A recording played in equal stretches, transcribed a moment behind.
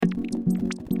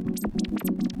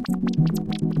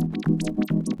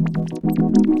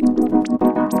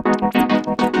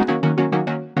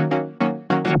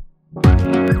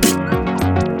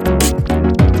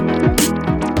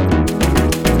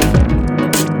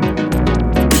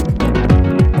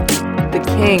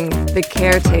the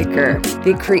caretaker,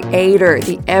 the creator,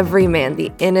 the everyman, the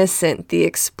innocent, the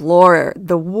explorer,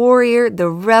 the warrior, the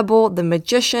rebel, the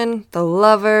magician, the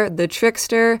lover, the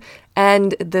trickster,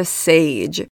 and the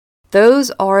sage.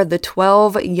 Those are the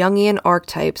 12 Jungian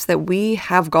archetypes that we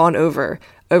have gone over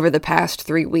the past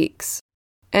 3 weeks.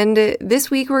 And this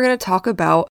week we're going to talk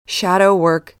about shadow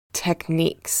work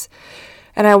techniques.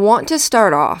 And I want to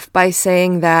start off by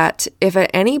saying that if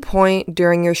at any point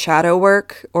during your shadow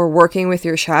work or working with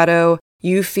your shadow,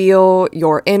 you feel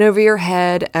you're in over your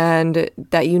head and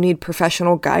that you need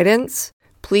professional guidance,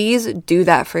 please do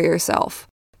that for yourself.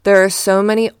 There are so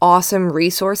many awesome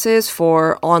resources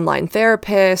for online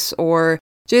therapists or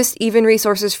just even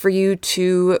resources for you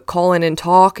to call in and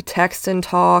talk, text and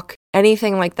talk,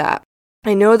 anything like that.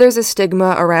 I know there's a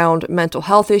stigma around mental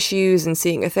health issues and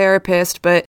seeing a therapist,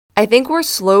 but I think we're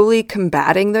slowly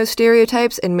combating those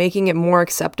stereotypes and making it more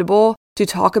acceptable to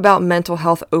talk about mental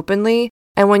health openly.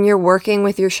 And when you're working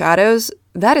with your shadows,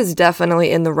 that is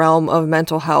definitely in the realm of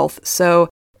mental health. So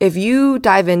if you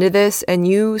dive into this and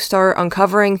you start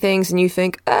uncovering things and you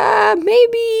think,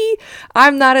 maybe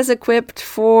I'm not as equipped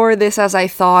for this as I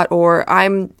thought, or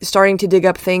I'm starting to dig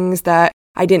up things that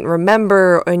I didn't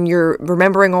remember, and you're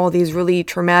remembering all these really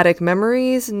traumatic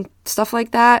memories and stuff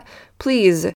like that,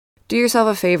 please do yourself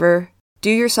a favor, do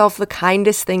yourself the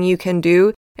kindest thing you can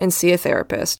do, and see a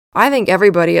therapist. I think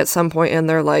everybody at some point in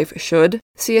their life should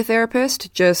see a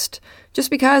therapist, just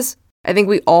because. I think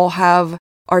we all have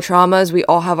our traumas, we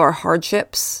all have our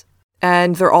hardships,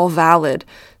 and they're all valid.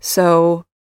 So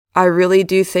I really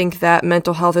do think that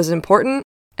mental health is important,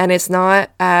 and it's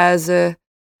not as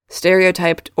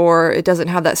stereotyped, or it doesn't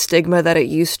have that stigma that it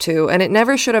used to, and it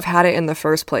never should have had it in the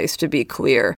first place, to be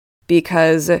clear.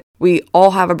 Because we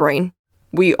all have a brain,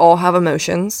 we all have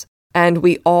emotions, and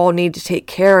we all need to take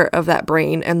care of that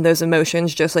brain and those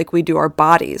emotions just like we do our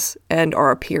bodies and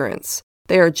our appearance.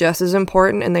 They are just as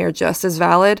important and they are just as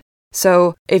valid.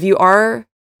 So if you are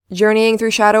journeying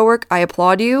through shadow work, I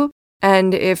applaud you.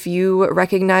 And if you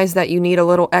recognize that you need a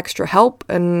little extra help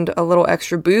and a little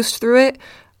extra boost through it,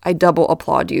 I double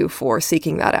applaud you for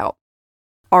seeking that out.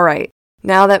 All right.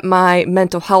 Now that my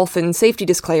mental health and safety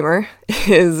disclaimer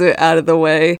is out of the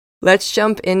way, let's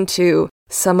jump into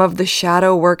some of the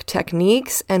shadow work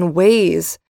techniques and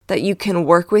ways that you can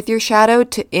work with your shadow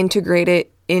to integrate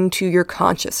it into your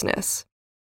consciousness.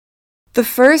 The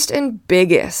first and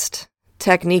biggest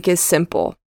technique is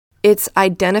simple. It's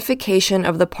identification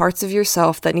of the parts of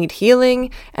yourself that need healing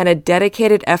and a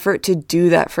dedicated effort to do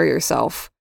that for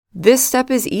yourself. This step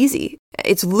is easy.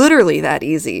 It's literally that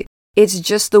easy. It's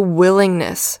just the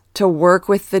willingness to work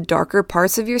with the darker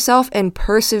parts of yourself and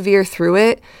persevere through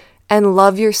it and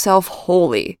love yourself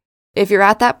wholly. If you're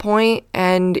at that point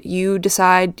and you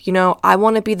decide, I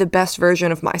want to be the best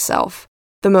version of myself,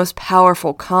 the most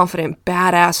powerful, confident,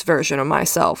 badass version of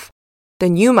myself,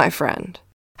 then you, my friend,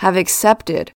 have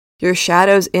accepted your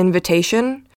shadow's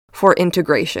invitation for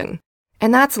integration.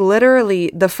 And that's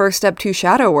literally the first step to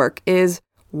shadow work, is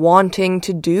wanting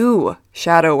to do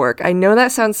shadow work. I know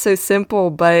that sounds so simple,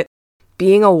 but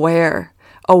being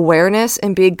awareness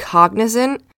and being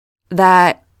cognizant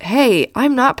that, hey,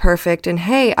 I'm not perfect, and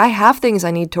hey, I have things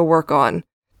I need to work on.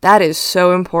 That is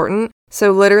so important.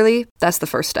 So literally, that's the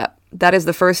first step. That is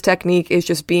the first technique, is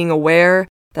just being aware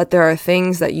that there are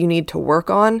things that you need to work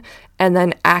on, and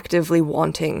then actively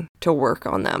wanting to work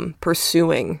on them,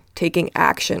 pursuing, taking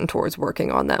action towards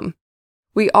working on them.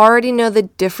 We already know the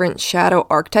different shadow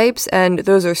archetypes, and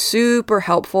those are super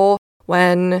helpful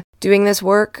when doing this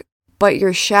work, but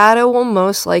your shadow will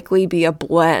most likely be a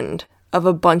blend of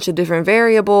a bunch of different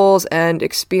variables and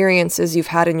experiences you've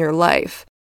had in your life.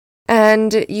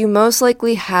 And you most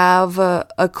likely have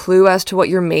a clue as to what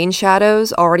your main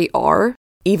shadows already are,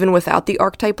 even without the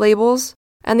archetype labels.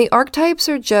 And the archetypes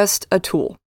are just a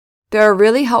tool. They're a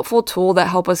really helpful tool that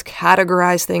help us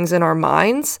categorize things in our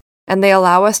minds, and they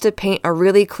allow us to paint a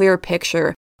really clear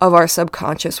picture of our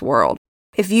subconscious world.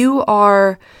 If you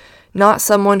are not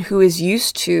someone who is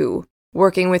used to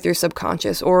working with your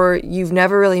subconscious, or you've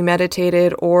never really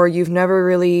meditated, or you've never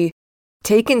really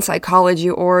taken psychology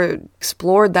or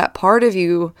explored that part of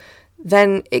you,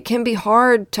 then it can be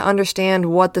hard to understand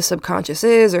what the subconscious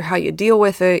is or how you deal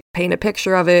with it, paint a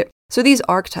picture of it. So these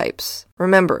archetypes,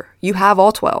 remember, you have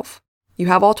all 12. You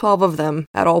have all 12 of them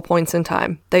at all points in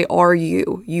time. They are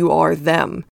you. You are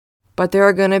them. But there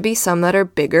are going to be some that are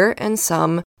bigger and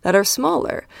some that are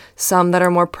smaller, some that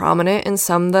are more prominent and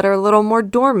some that are a little more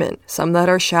dormant, some that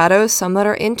are shadows, some that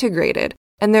are integrated.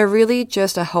 And they're really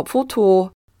just a helpful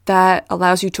tool that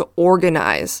allows you to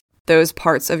organize those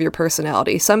parts of your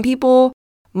personality. Some people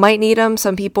might need them,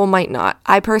 some people might not.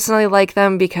 I personally like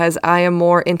them because I am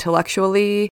more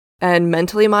intellectually and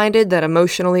mentally minded than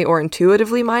emotionally or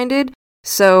intuitively minded.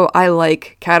 So I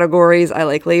like categories, I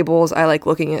like labels, I like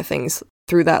looking at things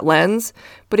through that lens.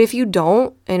 But if you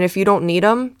don't, and if you don't need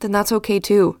them, then that's okay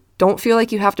too. Don't feel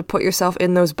like you have to put yourself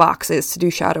in those boxes to do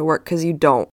shadow work, because you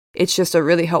don't. It's just a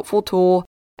really helpful tool.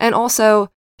 And also,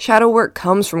 shadow work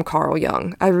comes from Carl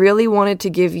Jung. I really wanted to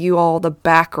give you all the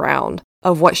background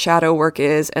of what shadow work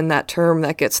is and that term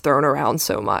that gets thrown around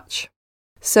so much.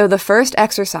 So the first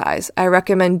exercise I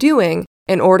recommend doing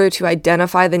in order to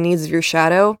identify the needs of your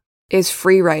shadow is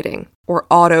free writing or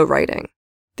auto writing.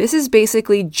 This is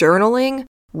basically journaling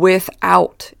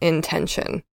without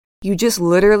intention. You just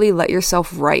literally let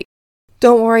yourself write.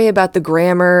 Don't worry about the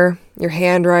grammar, your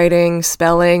handwriting,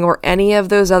 spelling, or any of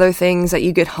those other things that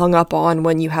you get hung up on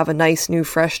when you have a nice new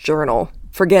fresh journal.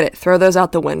 Forget it, throw those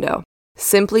out the window.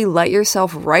 Simply let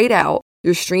yourself write out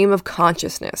your stream of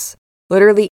consciousness.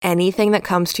 Literally anything that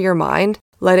comes to your mind,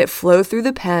 let it flow through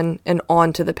the pen and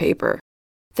onto the paper.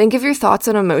 Think of your thoughts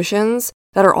and emotions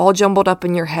that are all jumbled up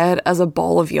in your head as a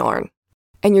ball of yarn.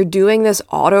 And you're doing this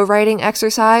auto-writing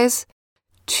exercise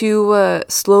to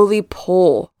slowly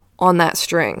pull on that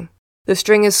string. The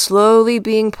string is slowly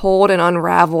being pulled and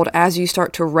unraveled as you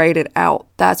start to write it out.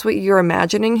 That's what you're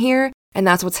imagining here, and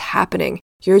that's what's happening.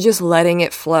 You're just letting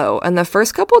it flow. And the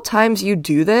first couple times you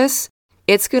do this,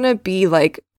 it's going to be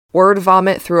like word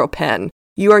vomit through a pen.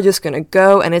 You are just going to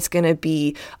go, and it's going to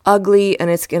be ugly, and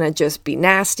it's going to just be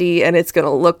nasty, and it's going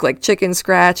to look like chicken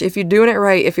scratch. If you're doing it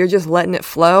right, if you're just letting it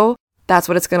flow, that's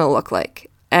what it's going to look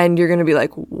like. And you're going to be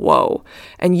like, whoa.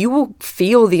 And you will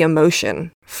feel the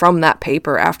emotion from that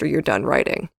paper after you're done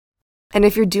writing. And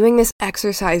if you're doing this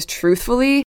exercise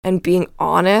truthfully and being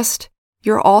honest,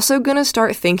 you're also going to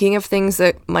start thinking of things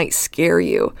that might scare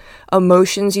you,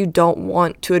 emotions you don't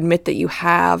want to admit that you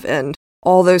have, and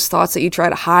all those thoughts that you try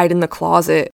to hide in the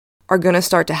closet are going to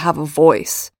start to have a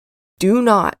voice. Do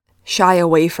not shy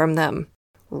away from them.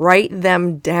 Write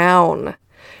them down.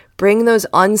 Bring those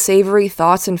unsavory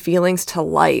thoughts and feelings to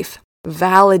life.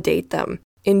 Validate them.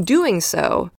 In doing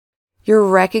so, you're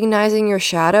recognizing your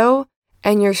shadow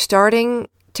and you're starting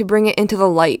to bring it into the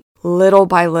light little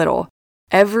by little.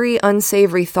 Every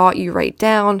unsavory thought you write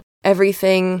down,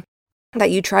 everything that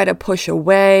you try to push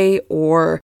away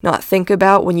or not think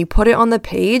about, when you put it on the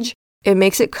page, it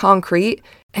makes it concrete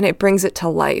and it brings it to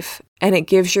life. And it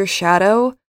gives your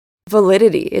shadow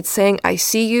validity. It's saying, I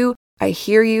see you, I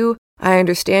hear you, I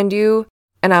understand you,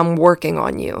 and I'm working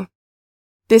on you.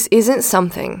 This isn't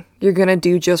something you're going to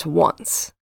do just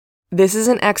once. This is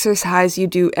an exercise you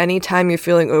do anytime you're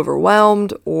feeling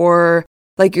overwhelmed, or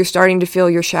like you're starting to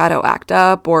feel your shadow act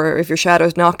up, or if your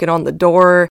shadow's knocking on the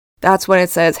door. That's when it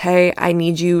says, hey, I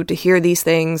need you to hear these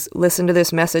things, listen to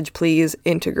this message, please,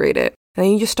 integrate it. And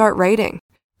then you just start writing.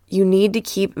 You need to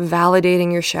keep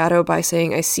validating your shadow by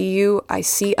saying, I see you, I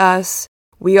see us,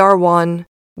 we are one,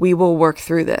 we will work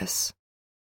through this.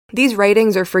 These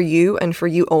writings are for you and for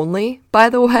you only, by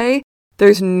the way.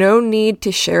 There's no need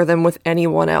to share them with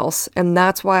anyone else, and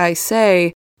that's why I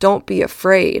say, don't be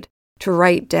afraid to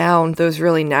write down those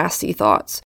really nasty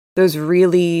thoughts, those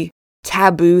really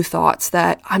taboo thoughts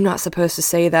that I'm not supposed to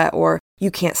say that, or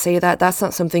you can't say that, that's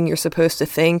not something you're supposed to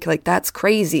think, like that's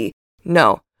crazy.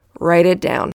 No, write it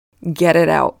down, get it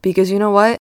out, because you know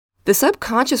what? The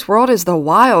subconscious world is the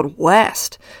Wild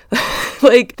West.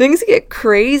 Like, things get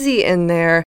crazy in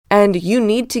there, and you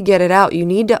need to get it out. You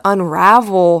need to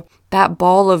unravel that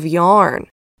ball of yarn,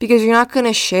 because you're not going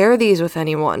to share these with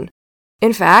anyone.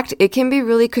 In fact, it can be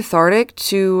really cathartic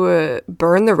to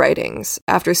burn the writings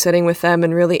after sitting with them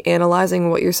and really analyzing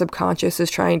what your subconscious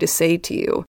is trying to say to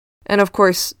you. And of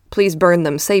course, please burn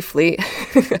them safely,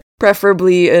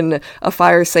 preferably in a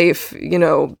fire-safe,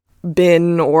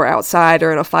 bin or outside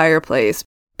or in a fireplace.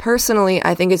 Personally,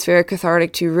 I think it's very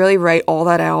cathartic to really write all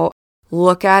that out,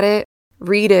 look at it,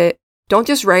 read it. Don't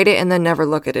just write it and then never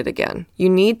look at it again. You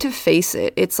need to face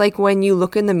it. It's like when you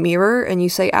look in the mirror and you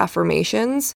say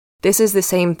affirmations. This is the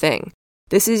same thing.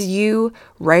 This is you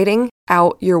writing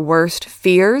out your worst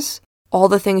fears, all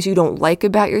the things you don't like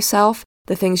about yourself,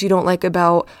 the things you don't like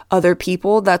about other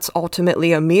people. That's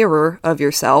ultimately a mirror of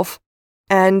yourself.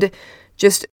 And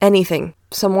just anything.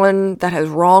 Someone that has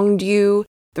wronged you,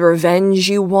 the revenge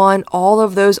you want, all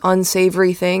of those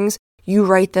unsavory things, you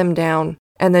write them down.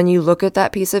 And then you look at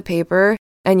that piece of paper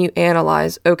and you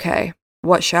analyze, okay,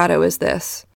 what shadow is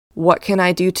this? What can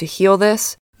I do to heal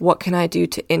this? What can I do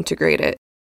to integrate it?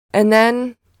 And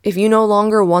then, if you no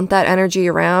longer want that energy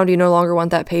around, you no longer want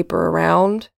that paper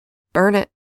around, burn it.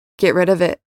 Get rid of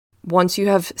it. Once you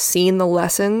have seen the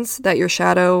lessons that your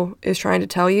shadow is trying to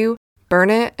tell you, burn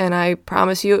it, and I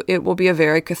promise you it will be a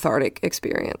very cathartic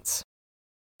experience.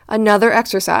 Another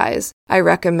exercise I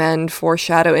recommend for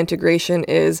shadow integration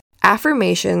is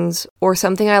affirmations, or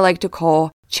something I like to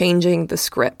call changing the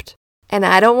script. And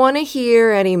I don't want to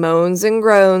hear any moans and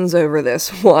groans over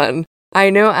this one. I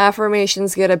know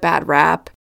affirmations get a bad rap,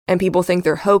 and people think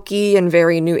they're hokey and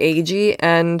very new agey,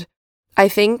 and I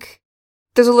think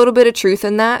there's a little bit of truth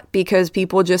in that, because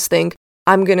people just think,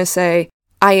 I'm going to say,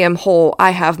 I am whole,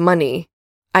 I have money.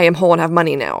 I am whole and have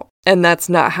money now. And that's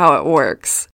not how it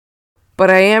works.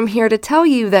 But I am here to tell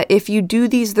you that if you do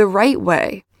these the right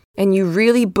way, and you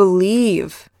really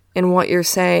believe in what you're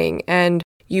saying, and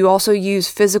you also use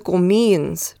physical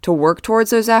means to work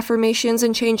towards those affirmations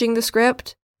and changing the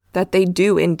script, that they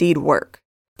do indeed work.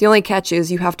 The only catch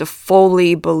is you have to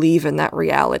fully believe in that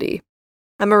reality.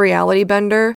 I'm a reality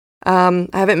bender. I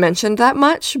haven't mentioned that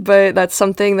much, but that's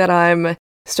something that I'm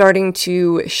starting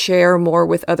to share more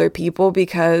with other people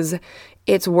because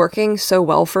it's working so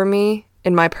well for me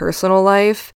in my personal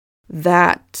life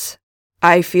that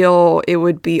I feel it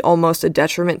would be almost a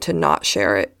detriment to not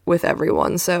share it with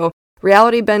everyone. So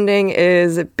reality bending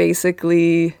is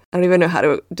basically, I don't even know how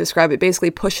to describe it,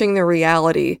 basically pushing the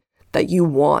reality that you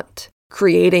want,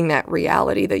 creating that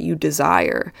reality that you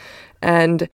desire.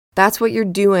 And that's what you're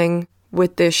doing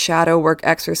with this shadow work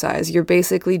exercise. You're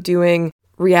basically doing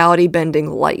reality bending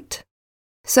light.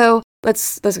 So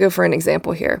let's go for an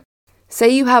example here. Say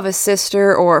you have a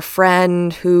sister or a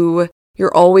friend who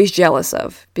you're always jealous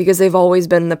of because they've always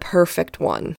been the perfect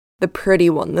one, the pretty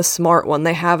one, the smart one,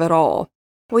 they have it all.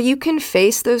 Well, you can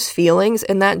face those feelings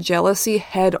and that jealousy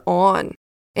head on.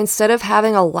 Instead of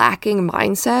having a lacking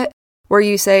mindset where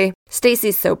you say,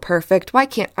 Stacy's so perfect, why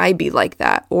can't I be like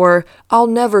that? Or I'll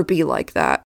never be like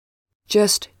that.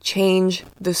 Just change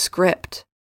the script.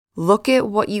 Look at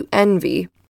what you envy.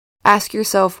 Ask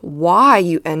yourself why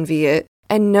you envy it,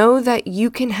 and know that you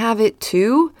can have it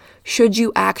too, should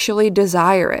you actually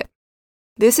desire it.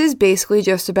 This is basically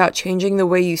just about changing the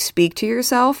way you speak to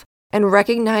yourself and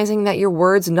recognizing that your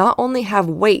words not only have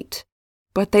weight,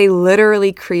 but they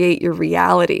literally create your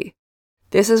reality.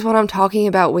 This is what I'm talking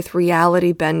about with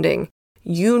reality bending.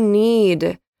 You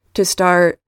need to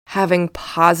start having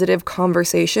positive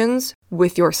conversations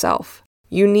with yourself.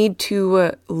 You need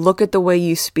to look at the way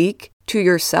you speak to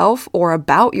yourself or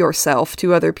about yourself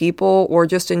to other people or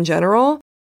just in general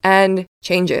and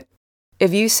change it.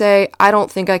 If you say, I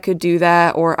don't think I could do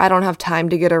that, or I don't have time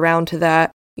to get around to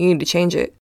that, you need to change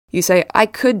it. You say, I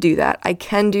could do that, I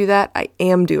can do that, I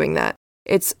am doing that.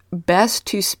 It's best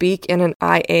to speak in an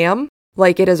I am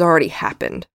like it has already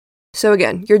happened. So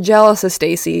again, you're jealous of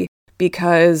Stacy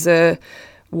because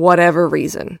whatever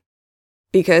reason.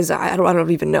 Because I don't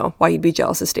even know why you'd be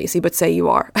jealous of Stacy, but say you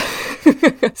are.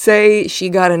 Say she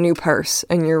got a new purse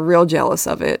and you're real jealous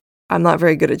of it. I'm not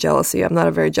very good at jealousy. I'm not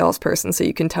a very jealous person, so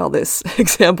you can tell this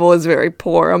example is very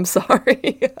poor. I'm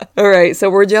sorry. All right, so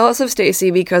we're jealous of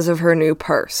Stacy because of her new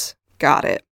purse. Got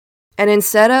it. And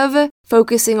instead of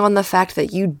focusing on the fact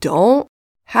that you don't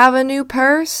have a new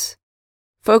purse,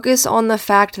 focus on the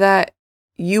fact that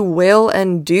you will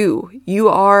and do. You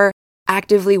are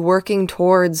actively working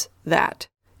towards that.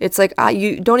 It's like,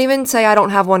 you don't even say, I don't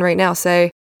have one right now.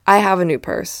 Say, I have a new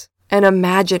purse. And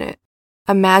imagine it.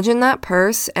 Imagine that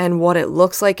purse and what it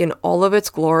looks like in all of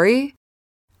its glory,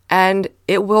 and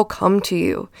it will come to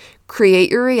you.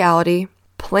 Create your reality,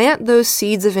 plant those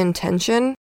seeds of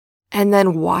intention, and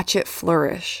then watch it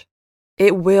flourish.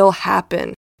 It will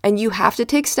happen. And you have to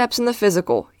take steps in the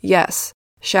physical. Yes,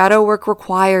 shadow work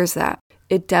requires that.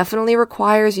 It definitely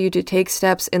requires you to take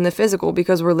steps in the physical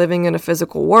because we're living in a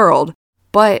physical world.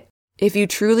 But if you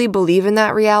truly believe in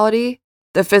that reality,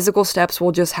 the physical steps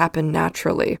will just happen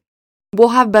naturally. We'll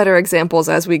have better examples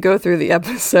as we go through the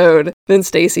episode than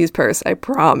Stacy's purse, I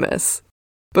promise.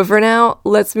 But for now,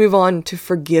 let's move on to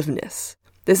forgiveness.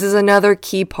 This is another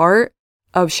key part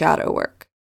of shadow work.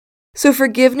 So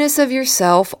forgiveness of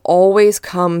yourself always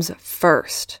comes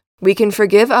first. We can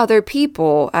forgive other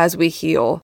people as we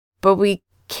heal, but we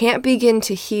can't begin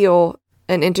to heal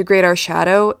and integrate our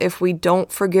shadow if we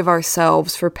don't forgive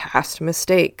ourselves for past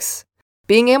mistakes.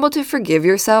 Being able to forgive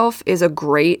yourself is a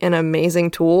great and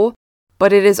amazing tool,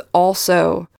 but it is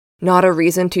also not a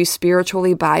reason to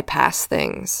spiritually bypass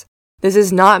things. This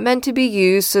is not meant to be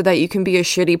used so that you can be a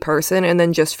shitty person and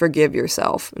then just forgive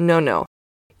yourself. No.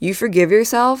 You forgive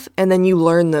yourself and then you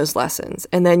learn those lessons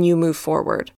and then you move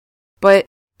forward. But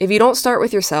if you don't start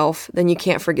with yourself, then you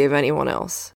can't forgive anyone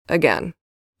else. Again,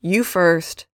 you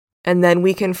first, and then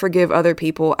we can forgive other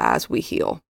people as we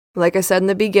heal. Like I said in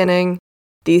the beginning,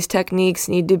 these techniques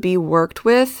need to be worked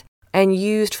with and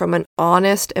used from an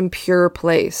honest and pure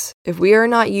place. If we are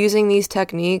not using these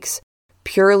techniques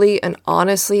purely and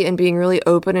honestly and being really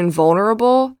open and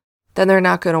vulnerable, then they're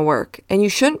not going to work. And you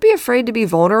shouldn't be afraid to be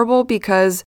vulnerable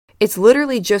because it's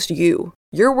literally just you.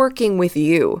 You're working with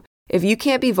you. If you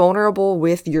can't be vulnerable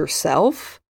with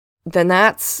yourself, then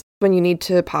that's when you need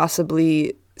to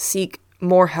possibly seek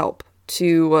more help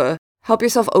to help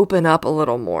yourself open up a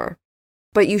little more.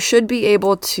 But you should be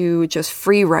able to just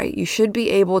free write. You should be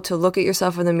able to look at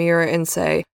yourself in the mirror and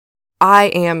say, I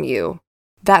am you.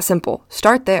 That simple.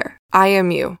 Start there. I am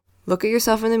you. Look at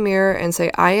yourself in the mirror and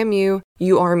say, I am you.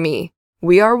 You are me.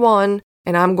 We are one,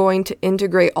 and I'm going to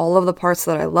integrate all of the parts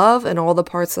that I love and all the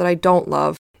parts that I don't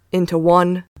love into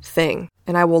one thing,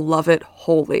 and I will love it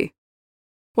wholly.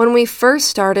 When we first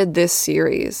started this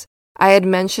series, I had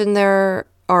mentioned there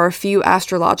are a few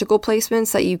astrological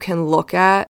placements that you can look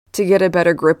at to get a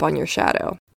better grip on your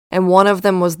shadow. And one of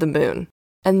them was the moon.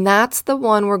 And that's the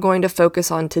one we're going to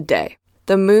focus on today.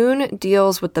 The moon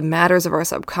deals with the matters of our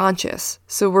subconscious,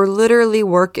 so we're literally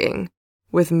working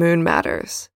with moon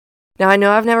matters. Now, I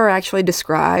know I've never actually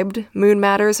described moon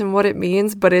matters and what it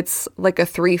means, but it's like a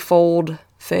threefold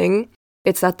thing.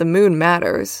 It's that the moon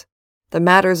matters, the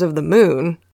matters of the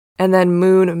moon, and then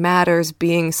moon matters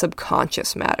being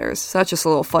subconscious matters. So that's just a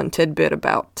little fun tidbit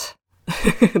about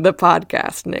the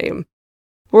podcast name.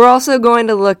 We're also going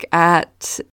to look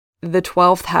at the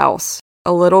 12th house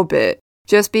a little bit,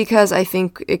 just because I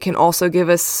think it can also give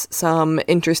us some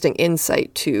interesting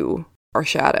insight to our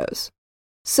shadows.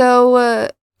 So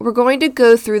we're going to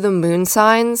go through the moon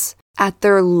signs at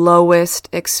their lowest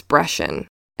expression.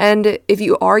 And if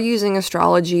you are using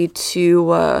astrology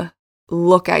to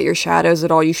look at your shadows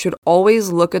at all, you should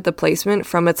always look at the placement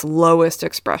from its lowest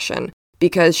expression,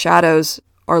 because shadows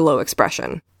are low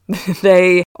expression.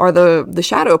 They are the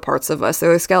shadow parts of us.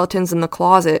 They're the skeletons in the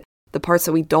closet, the parts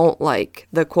that we don't like,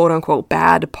 the quote-unquote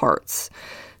bad parts.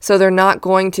 So they're not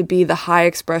going to be the high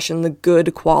expression, the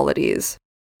good qualities.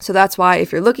 So that's why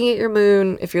if you're looking at your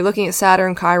moon, if you're looking at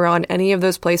Saturn, Chiron, any of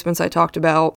those placements I talked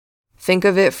about, think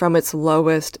of it from its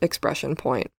lowest expression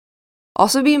point.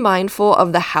 Also be mindful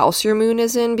of the house your moon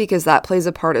is in, because that plays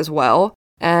a part as well.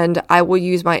 And I will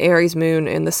use my Aries moon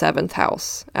in the 7th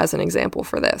house as an example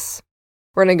for this.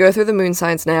 We're going to go through the moon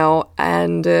signs now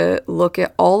and look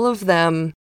at all of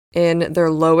them in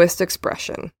their lowest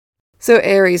expression. So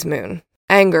Aries moon: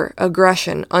 anger,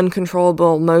 aggression,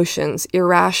 uncontrollable emotions,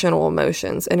 irrational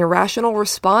emotions, and irrational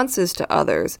responses to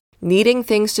others, needing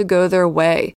things to go their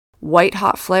way,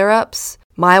 white-hot flare-ups,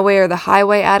 my way or the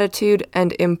highway attitude,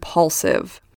 and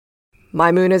impulsive.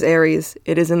 My moon is Aries.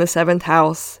 It is in the 7th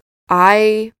house.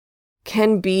 I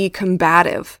can be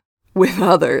combative with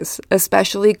others,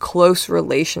 especially close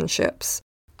relationships.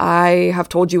 I have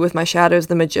told you with my shadows,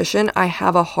 the Magician, I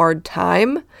have a hard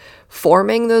time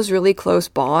forming those really close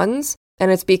bonds,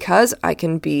 and it's because I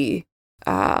can be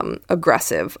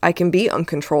aggressive. I can be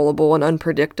uncontrollable and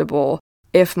unpredictable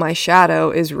if my shadow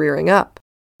is rearing up.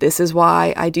 This is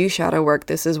why I do shadow work.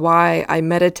 This is why I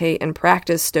meditate and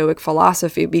practice Stoic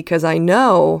philosophy, because I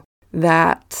know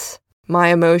that my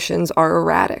emotions are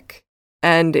erratic.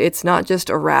 And it's not just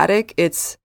erratic,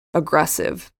 it's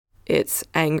aggressive. It's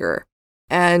anger.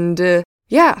 And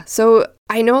so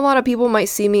I know a lot of people might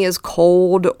see me as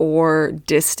cold or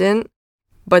distant,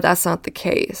 but that's not the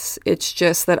case. It's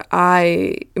just that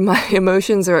my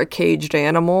emotions are a caged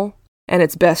animal, and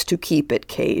it's best to keep it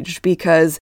caged,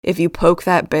 because if you poke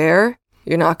that bear,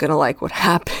 you're not going to like what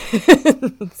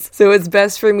happens. So it's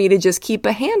best for me to just keep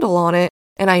a handle on it,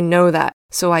 and I know that,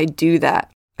 so I do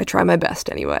that. I try my best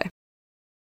anyway.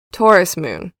 Taurus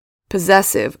moon: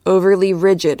 possessive, overly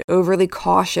rigid, overly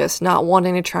cautious, not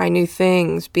wanting to try new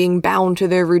things, being bound to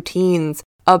their routines,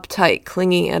 uptight,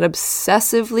 clingy, and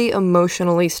obsessively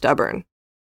emotionally stubborn.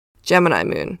 Gemini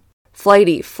moon: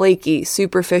 flighty, flaky,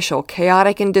 superficial,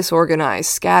 chaotic and disorganized,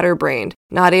 scatterbrained,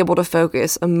 not able to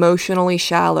focus, emotionally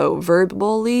shallow,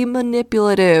 verbally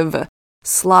manipulative,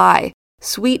 sly,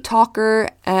 sweet talker,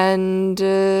 and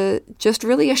just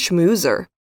really a schmoozer,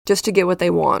 just to get what they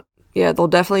want. Yeah, they'll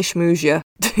definitely schmooze you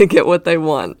to get what they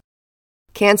want.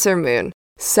 Cancer moon: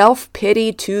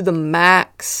 self-pity to the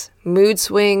max, mood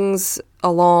swings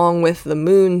along with the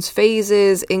moon's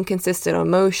phases, inconsistent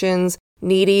emotions,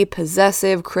 needy,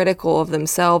 possessive, critical of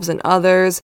themselves and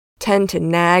others, tend to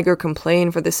nag or complain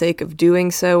for the sake of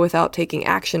doing so without taking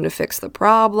action to fix the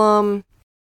problem.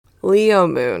 Leo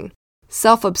moon: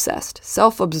 self-obsessed,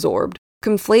 self-absorbed,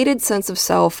 conflated sense of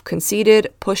self, conceited,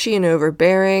 pushy and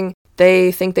overbearing.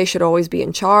 They think they should always be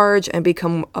in charge and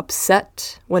become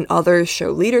upset when others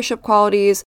show leadership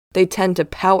qualities. They tend to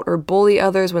pout or bully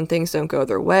others when things don't go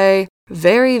their way.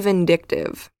 Very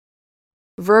vindictive.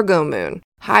 Virgo moon,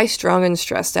 high-strung and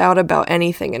stressed out about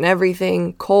anything and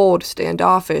everything, cold,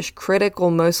 standoffish, critical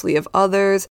mostly of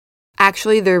others.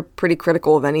 Actually, they're pretty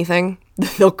critical of anything.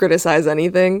 They'll criticize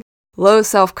anything. Low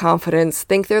self-confidence,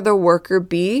 think they're the worker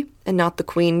bee and not the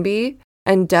queen bee,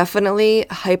 and definitely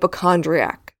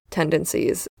hypochondriac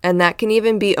tendencies. And that can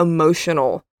even be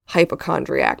emotional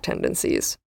hypochondriac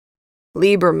tendencies.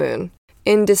 Libra moon,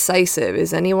 indecisive.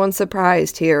 Is anyone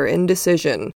surprised here?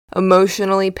 Indecision.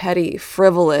 Emotionally petty,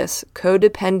 frivolous,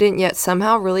 codependent, yet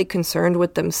somehow really concerned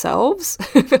with themselves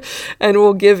and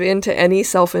will give in to any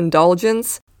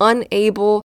self-indulgence,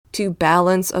 unable to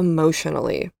balance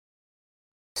emotionally.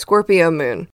 Scorpio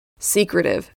moon,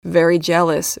 secretive, very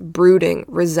jealous, brooding,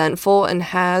 resentful, and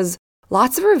has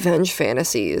lots of revenge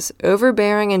fantasies,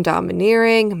 overbearing and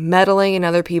domineering, meddling in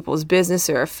other people's business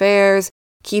or affairs,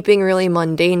 keeping really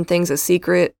mundane things a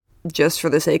secret just for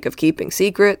the sake of keeping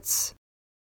secrets.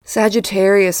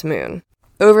 Sagittarius moon,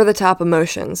 over-the-top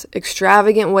emotions,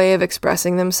 extravagant way of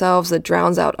expressing themselves that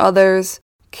drowns out others,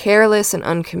 careless and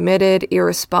uncommitted,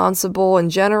 irresponsible in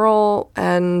general,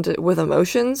 and with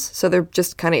emotions, so they're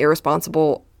just kind of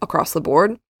irresponsible across the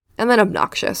board, and then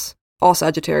obnoxious. All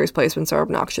Sagittarius placements are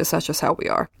obnoxious, that's just how we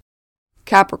are.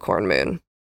 Capricorn moon,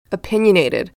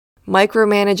 opinionated,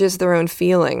 micromanages their own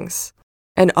feelings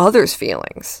and others'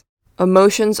 feelings.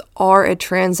 Emotions are a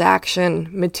transaction,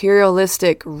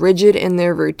 materialistic, rigid in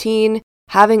their routine,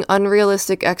 having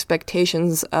unrealistic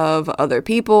expectations of other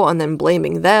people and then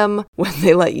blaming them when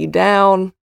they let you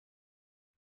down.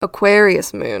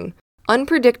 Aquarius moon,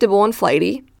 unpredictable and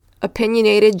flighty,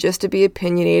 opinionated just to be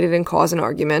opinionated and cause an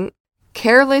argument,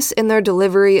 careless in their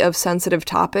delivery of sensitive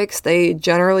topics, they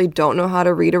generally don't know how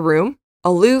to read a room,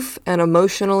 aloof and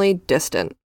emotionally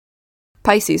distant.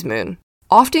 Pisces moon,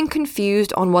 often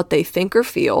confused on what they think or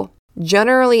feel,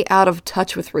 generally out of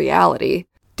touch with reality,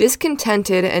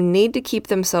 discontented and need to keep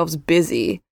themselves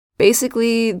busy.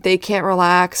 Basically, they can't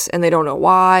relax and they don't know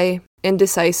why,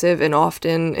 indecisive and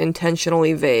often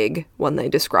intentionally vague when they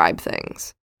describe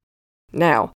things.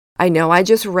 Now, I know I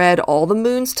just read all the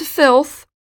moons to filth,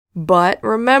 but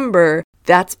remember,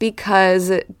 that's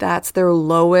because that's their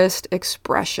lowest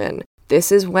expression.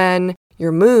 This is when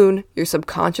your moon, your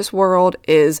subconscious world,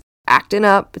 is acting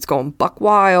up, it's going buck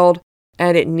wild,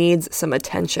 and it needs some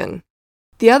attention.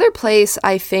 The other place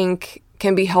I think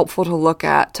can be helpful to look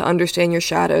at to understand your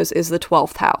shadows is the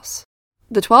 12th house.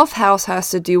 The 12th house has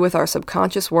to do with our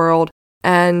subconscious world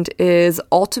and is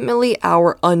ultimately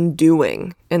our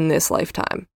undoing in this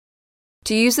lifetime.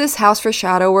 To use this house for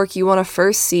shadow work, you want to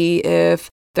first see if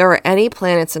there are any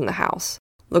planets in the house.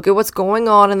 Look at what's going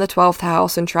on in the 12th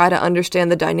house and try to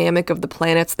understand the dynamic of the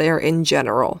planets there in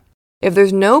general. If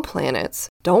there's no planets,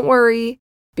 don't worry,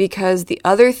 because the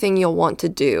other thing you'll want to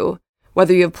do,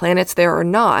 whether you have planets there or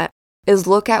not, is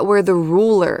look at where the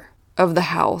ruler of the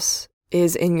house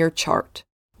is in your chart.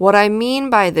 What I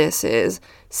mean by this is,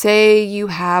 say you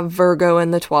have Virgo in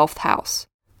the 12th house.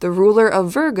 The ruler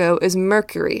of Virgo is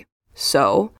Mercury.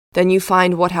 So, then you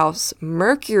find what house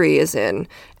Mercury is in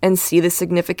and see the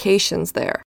significations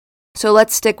there. So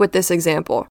let's stick with this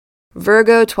example.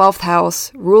 Virgo, 12th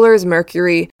house, ruler is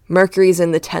Mercury, Mercury's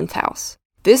in the 10th house.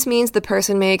 This means the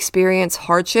person may experience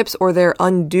hardships or their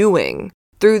undoing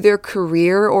through their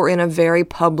career or in a very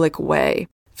public way.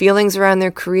 Feelings around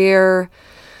their career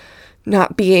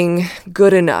not being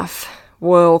good enough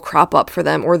will crop up for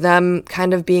them, or them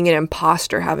kind of being an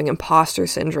imposter, having imposter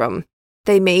syndrome.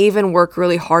 They may even work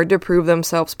really hard to prove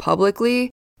themselves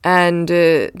publicly, and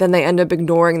then they end up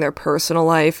ignoring their personal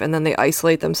life, and then they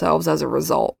isolate themselves as a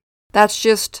result. That's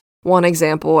just one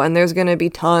example, and there's going to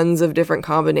be tons of different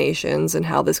combinations and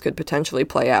how this could potentially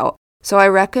play out. So I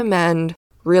recommend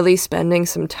really spending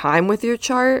some time with your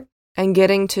chart and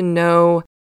getting to know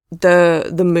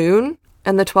the moon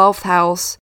and the 12th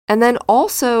house, and then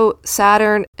also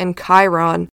Saturn and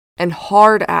Chiron and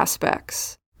hard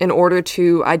aspects in order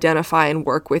to identify and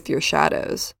work with your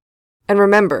shadows. And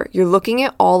remember, you're looking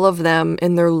at all of them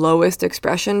in their lowest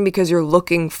expression because you're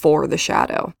looking for the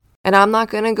shadow. And I'm not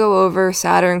going to go over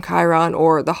Saturn, Chiron,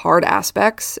 or the hard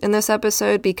aspects in this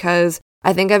episode because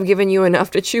I think I've given you enough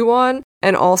to chew on.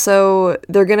 And also,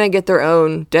 they're going to get their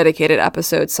own dedicated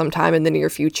episodes sometime in the near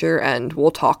future, and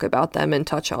we'll talk about them and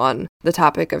touch on the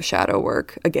topic of shadow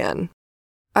work again.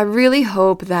 I really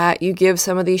hope that you give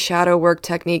some of these shadow work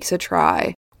techniques a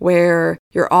try, where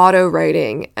you're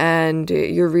auto-writing and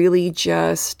you're really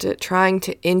just trying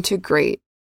to integrate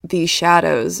these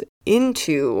shadows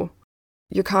into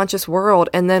your conscious world,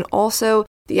 and then also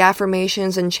the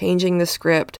affirmations and changing the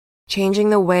script,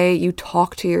 changing the way you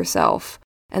talk to yourself,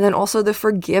 and then also the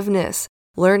forgiveness,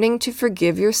 learning to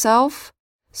forgive yourself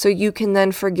so you can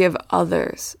then forgive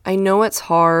others. I know it's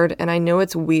hard and I know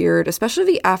it's weird, especially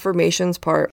the affirmations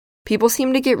part. People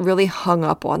seem to get really hung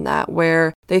up on that,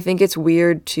 where they think it's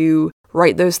weird to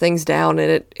write those things down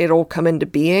and it'll come into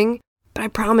being. But I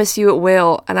promise you it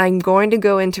will. And I'm going to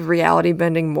go into reality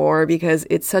bending more because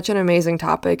it's such an amazing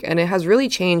topic and it has really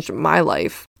changed my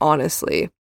life, honestly.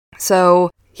 So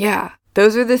yeah,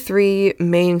 those are the 3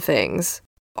 main things.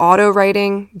 Auto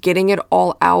writing, getting it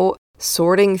all out,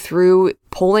 sorting through,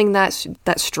 pulling that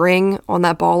string on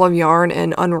that ball of yarn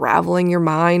and unraveling your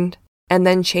mind, and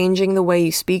then changing the way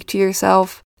you speak to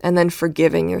yourself, and then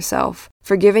forgiving yourself.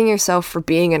 Forgiving yourself for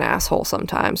being an asshole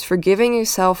sometimes, forgiving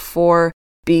yourself for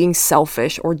being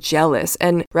selfish or jealous,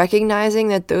 and recognizing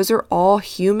that those are all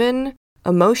human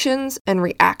emotions and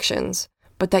reactions,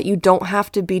 but that you don't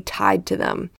have to be tied to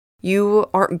them. You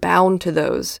aren't bound to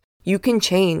those. You can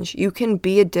change. You can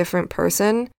be a different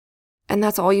person. And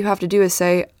that's all you have to do is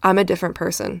say, I'm a different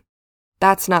person.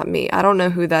 That's not me. I don't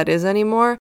know who that is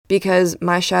anymore because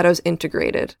my shadow's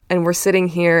integrated and we're sitting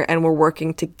here and we're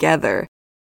working together.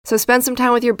 So spend some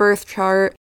time with your birth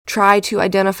chart. Try to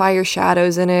identify your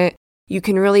shadows in it. You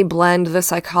can really blend the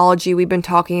psychology we've been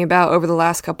talking about over the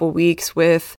last couple weeks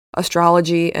with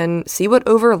astrology and see what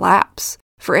overlaps.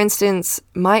 For instance,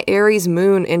 my Aries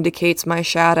moon indicates my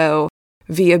shadow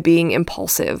via being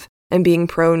impulsive and being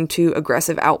prone to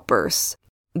aggressive outbursts.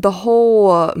 The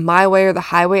whole my way or the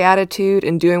highway attitude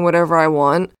and doing whatever I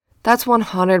want, that's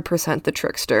 100% the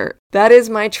trickster. That is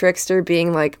my trickster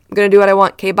being like, I'm gonna do what I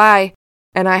want, okay, bye.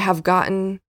 And I have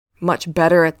gotten much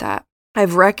better at that.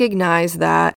 I've recognized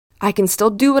that I can still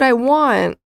do what I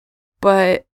want,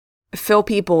 but fill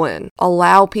people in,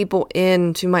 allow people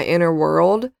into my inner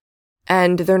world,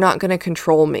 and they're not gonna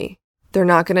control me. They're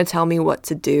not gonna tell me what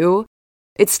to do.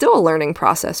 It's still a learning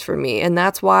process for me, and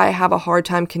that's why I have a hard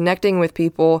time connecting with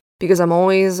people, because I'm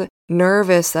always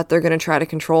nervous that they're going to try to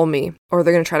control me, or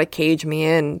they're going to try to cage me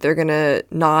in. They're going to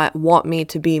not want me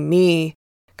to be me,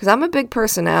 because I'm a big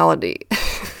personality.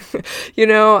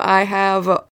 I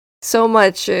have so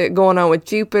much going on with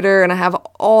Jupiter, and I have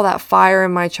all that fire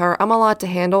in my chart. I'm a lot to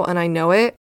handle, and I know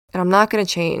it, and I'm not going to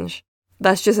change.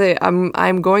 That's just it.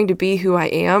 I'm going to be who I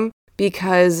am,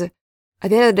 because at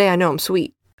the end of the day, I know I'm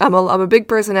sweet. I'm a big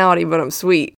personality, but I'm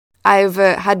sweet. I've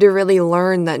had to really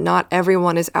learn that not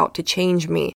everyone is out to change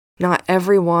me. Not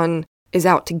everyone is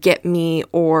out to get me,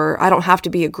 or I don't have to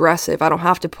be aggressive. I don't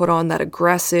have to put on that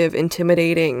aggressive,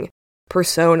 intimidating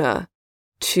persona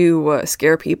to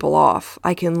scare people off.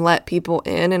 I can let people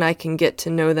in and I can get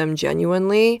to know them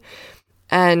genuinely.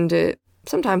 And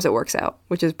sometimes it works out,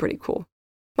 which is pretty cool.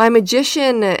 My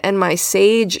magician and my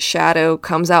sage shadow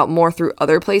comes out more through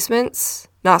other placements.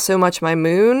 Not so much my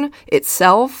moon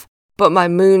itself, but my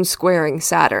moon squaring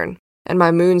Saturn and my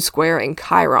moon squaring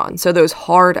Chiron, so those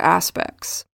hard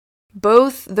aspects.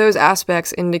 Both those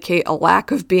aspects indicate a lack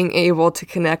of being able to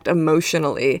connect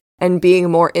emotionally and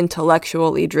being more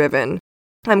intellectually driven.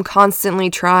 I'm constantly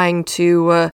trying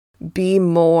to be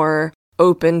more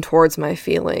open towards my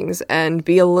feelings and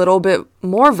be a little bit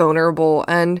more vulnerable.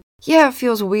 And yeah, it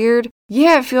feels weird.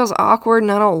 Yeah, it feels awkward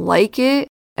and I don't like it.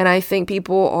 And I think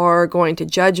people are going to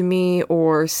judge me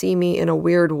or see me in a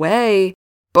weird way,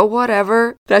 but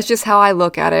whatever. That's just how I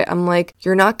look at it. I'm like,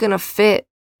 you're not going to fit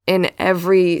in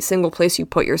every single place you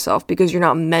put yourself because you're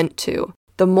not meant to.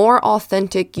 The more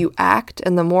authentic you act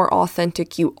and the more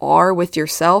authentic you are with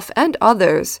yourself and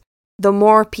others, the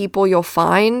more people you'll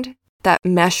find that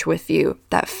mesh with you,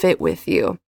 that fit with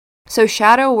you. So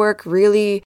shadow work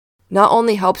really not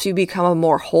only helps you become a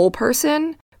more whole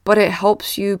person, but it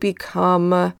helps you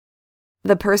become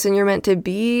the person you're meant to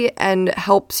be and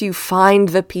helps you find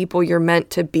the people you're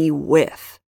meant to be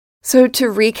with. So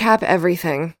to recap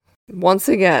everything, once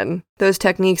again, those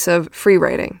techniques of free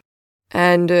writing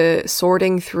and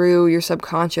sorting through your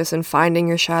subconscious and finding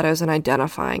your shadows and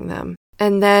identifying them.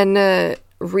 And then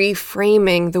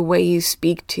reframing the way you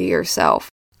speak to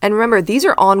yourself. And remember, these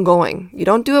are ongoing. You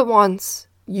don't do it once.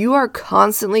 You are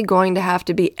constantly going to have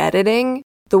to be editing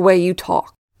the way you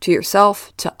talk. To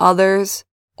yourself, to others,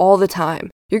 all the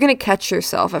time. You're going to catch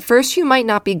yourself. At first, you might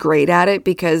not be great at it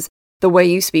because the way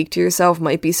you speak to yourself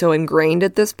might be so ingrained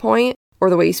at this point, or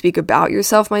the way you speak about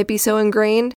yourself might be so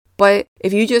ingrained. But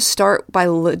if you just start by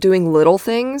doing little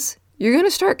things, you're going to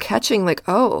start catching like,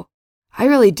 oh, I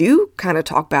really do kind of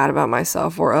talk bad about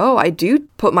myself, or oh, I do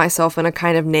put myself in a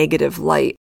kind of negative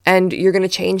light. And you're going to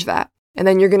change that. And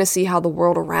then you're going to see how the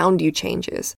world around you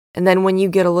changes. And then when you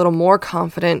get a little more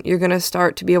confident, you're going to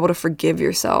start to be able to forgive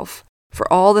yourself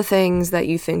for all the things that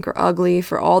you think are ugly,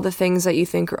 for all the things that you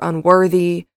think are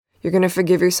unworthy. You're going to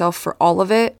forgive yourself for all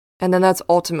of it. And then that's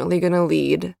ultimately going to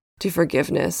lead to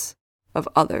forgiveness of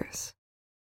others.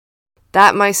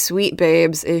 That, my sweet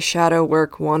babes, is Shadow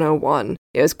Work 101.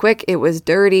 It was quick, it was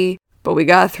dirty, but we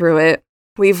got through it.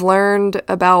 We've learned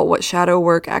about what shadow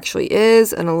work actually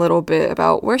is and a little bit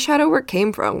about where shadow work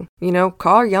came from. You know,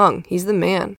 Carl Jung, he's the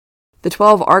man. The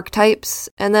 12 archetypes,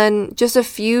 and then just a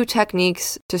few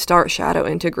techniques to start shadow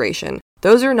integration.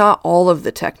 Those are not all of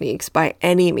the techniques by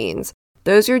any means.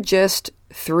 Those are just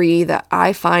 3 that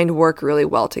I find work really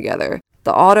well together.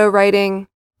 The auto writing,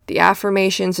 the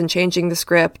affirmations and changing the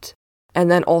script,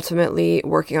 and then ultimately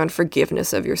working on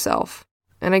forgiveness of yourself.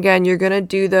 And again, you're going to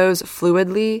do those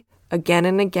fluidly again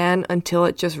and again until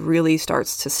it just really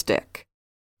starts to stick.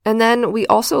 And then we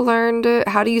also learned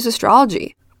how to use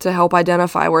astrology to help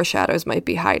identify where shadows might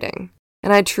be hiding.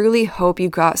 And I truly hope you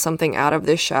got something out of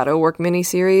this shadow work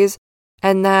mini-series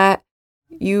and that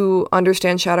you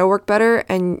understand shadow work better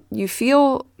and you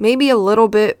feel maybe a little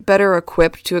bit better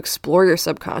equipped to explore your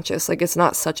subconscious, like it's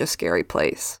not such a scary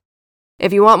place.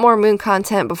 If you want more moon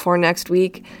content before next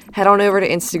week, head on over to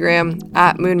Instagram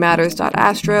at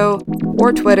moonmatters.astro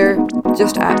or Twitter,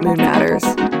 just at moonmatters.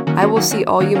 I will see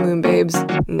all you moon babes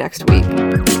next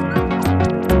week.